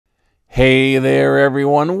Hey there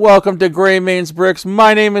everyone, welcome to Graymane's Bricks.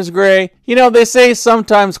 My name is Gray. You know, they say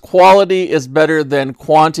sometimes quality is better than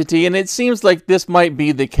quantity, and it seems like this might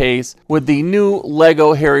be the case with the new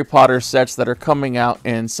LEGO Harry Potter sets that are coming out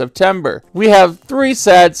in September. We have 3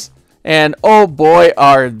 sets, and oh boy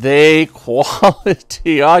are they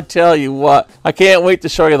quality. I tell you what, I can't wait to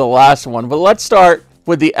show you the last one, but let's start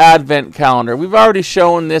with the Advent Calendar. We've already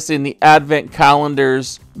shown this in the Advent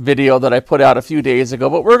Calendars video that I put out a few days ago,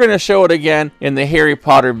 but we're going to show it again in the Harry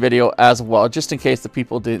Potter video as well, just in case the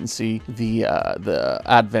people didn't see the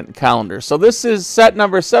Advent Calendar. So this is set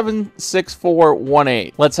number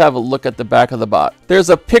 76418. Let's have a look at the back of the box. There's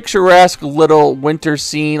a picturesque little winter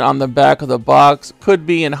scene on the back of the box. Could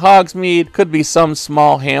be in Hogsmeade, could be some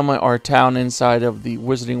small hamlet or town inside of the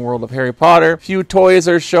Wizarding World of Harry Potter. A few toys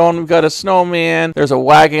are shown. We've got a snowman, there's a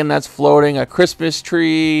wagon that's floating, a Christmas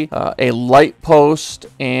tree, a light post,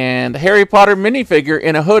 and a Harry Potter minifigure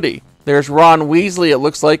in a hoodie. There's Ron Weasley, it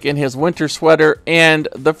looks like, in his winter sweater, and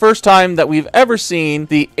the first time that we've ever seen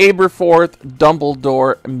the Aberforth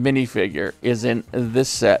Dumbledore minifigure is in this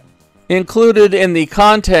set. Included in the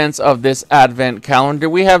contents of this Advent Calendar,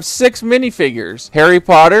 we have 6 minifigures: Harry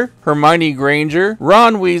Potter, Hermione Granger,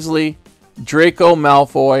 Ron Weasley, Draco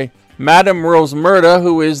Malfoy, Madame Rosmerta,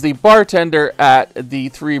 who is the bartender at the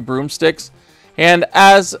Three Broomsticks, and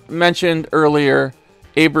as mentioned earlier,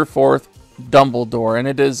 Aberforth Dumbledore, and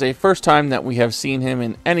it is a first time that we have seen him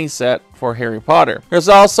in any set for Harry Potter. There's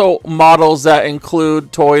also models that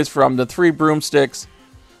include toys from the Three Broomsticks,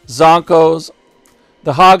 Zonkos,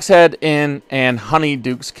 the Hogshead Inn, and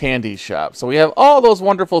Honeyduke's Candy Shop. So we have all those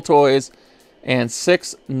wonderful toys and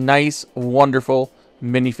 6 nice, wonderful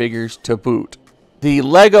minifigures to boot. The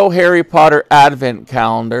LEGO Harry Potter Advent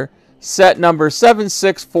Calendar, set number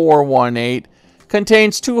 76418,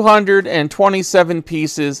 contains 227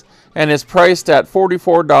 pieces and is priced at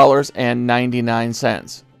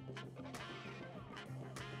 $44.99.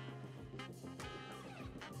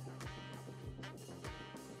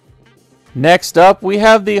 Next up, we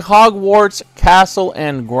have the Hogwarts Castle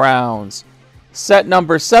and Grounds, set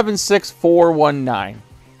number 76419.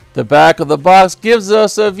 The back of the box gives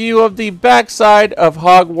us a view of the backside of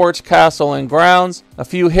Hogwarts Castle and Grounds, a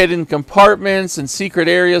few hidden compartments and secret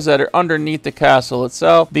areas that are underneath the castle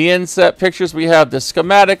itself. The inset pictures, we have the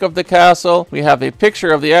schematic of the castle, we have a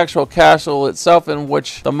picture of the actual castle itself in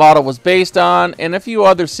which the model was based on, and a few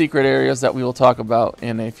other secret areas that we will talk about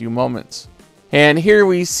in a few moments. And here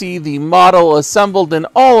we see the model assembled in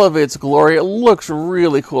all of its glory. It looks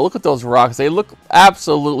really cool. Look at those rocks. They look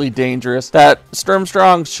absolutely dangerous. That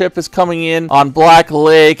Sturmstrong ship is coming in on Black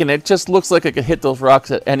Lake, and it just looks like it could hit those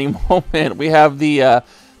rocks at any moment. We have the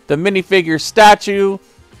minifigure statue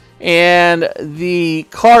and the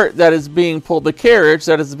cart that is being pulled, the carriage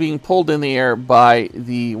that is being pulled in the air by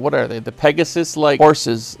the, what are they, the Pegasus-like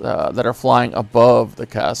horses that are flying above the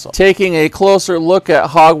castle. Taking a closer look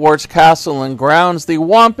at Hogwarts Castle and Grounds, the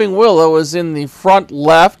Whomping Willow is in the front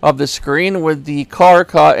left of the screen with the car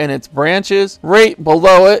caught in its branches. Right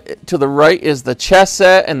below it, to the right, is the chess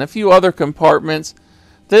set and a few other compartments.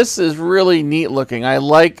 This is really neat looking. I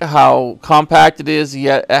like how compact it is,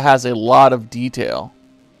 yet it has a lot of detail.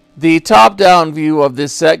 The top-down view of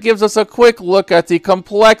this set gives us a quick look at the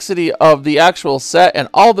complexity of the actual set and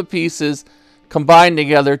all the pieces combined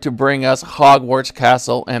together to bring us Hogwarts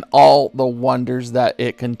Castle and all the wonders that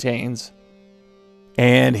it contains.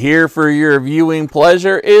 And here for your viewing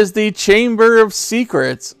pleasure is the Chamber of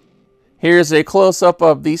Secrets. Here's a close-up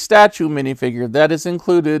of the statue minifigure that is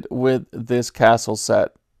included with this castle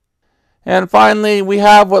set. And finally, we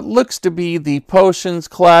have what looks to be the potions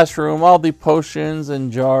classroom, all the potions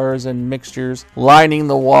and jars and mixtures lining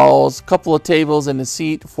the walls, a couple of tables and a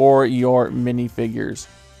seat for your minifigures.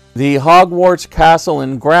 The Hogwarts Castle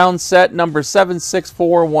and Grounds set number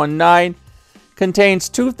 76419 contains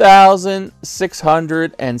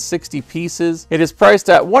 2,660 pieces. It is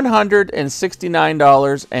priced at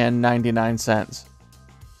 $169.99.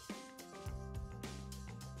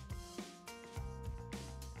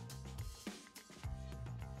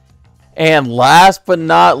 And last but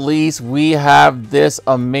not least, we have this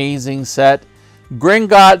amazing set,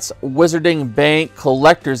 Gringotts Wizarding Bank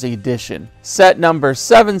Collector's Edition, set number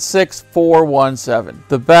 76417.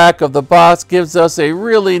 The back of the box gives us a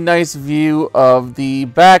really nice view of the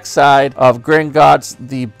backside of Gringotts,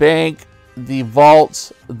 the bank, the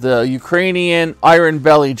vaults, the Ukrainian Iron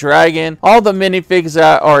Belly Dragon, all the minifigs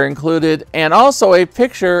that are included, and also a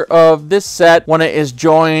picture of this set when it is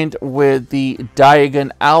joined with the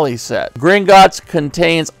Diagon Alley set. Gringotts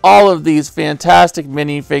contains all of these fantastic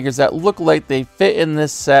minifigures that look like they fit in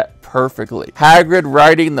this set perfectly. Hagrid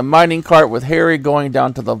riding the mining cart with Harry going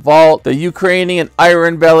down to the vault. The Ukrainian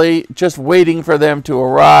Iron Belly just waiting for them to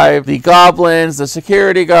arrive. The goblins, the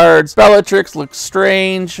security guards. Bellatrix looks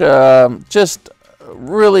strange. Just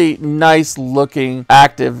really nice looking,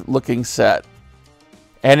 active looking set.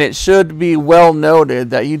 And it should be well noted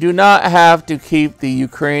that you do not have to keep the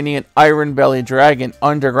Ukrainian Iron Belly dragon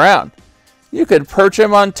underground. You could perch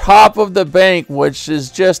him on top of the bank, which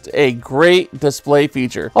is just a great display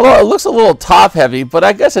feature. Although it looks a little top heavy, but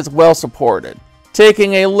I guess it's well supported.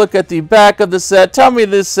 Taking a look at the back of the set, tell me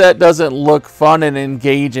this set doesn't look fun and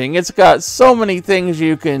engaging. It's got so many things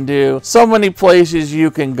you can do, so many places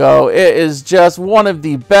you can go. It is just one of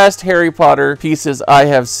the best Harry Potter pieces I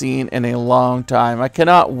have seen in a long time. I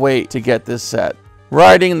cannot wait to get this set.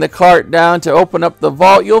 Riding the cart down to open up the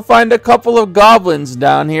vault, you'll find a couple of goblins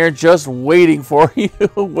down here just waiting for you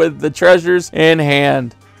with the treasures in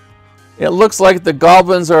hand. It looks like the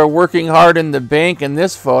goblins are working hard in the bank in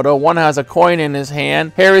this photo. One has a coin in his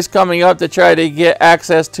hand. Harry's coming up to try to get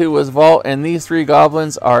access to his vault, and these three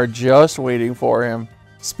goblins are just waiting for him.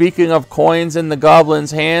 Speaking of coins in the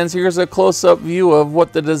goblins' hands, here's a close-up view of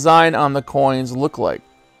what the design on the coins look like.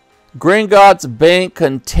 Gringotts Bank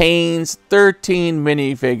contains 13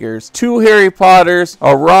 minifigures, 2 Harry Potters,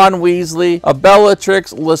 a Ron Weasley, a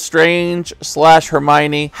Bellatrix Lestrange /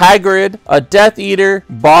 Hermione, Hagrid, a Death Eater,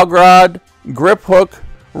 Bogrod, Griphook,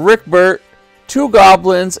 Rickbert, 2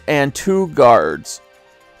 goblins, and 2 guards.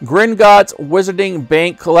 Gringotts Wizarding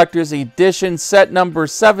Bank Collector's Edition set number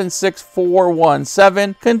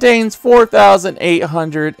 76417 contains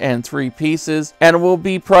 4,803 pieces and will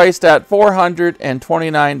be priced at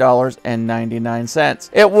 $429.99.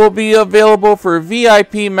 It will be available for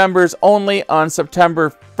VIP members only on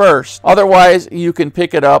September 1st. Otherwise, you can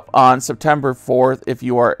pick it up on September 4th if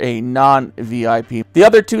you are a non-VIP. The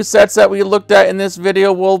other 2 sets that we looked at in this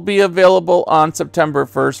video will be available on September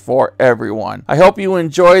 1st for everyone. I hope you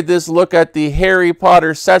enjoyed this look at the Harry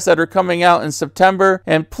Potter sets that are coming out in September,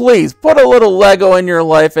 and please put a little Lego in your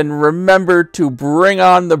life and remember to bring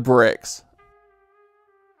on the bricks.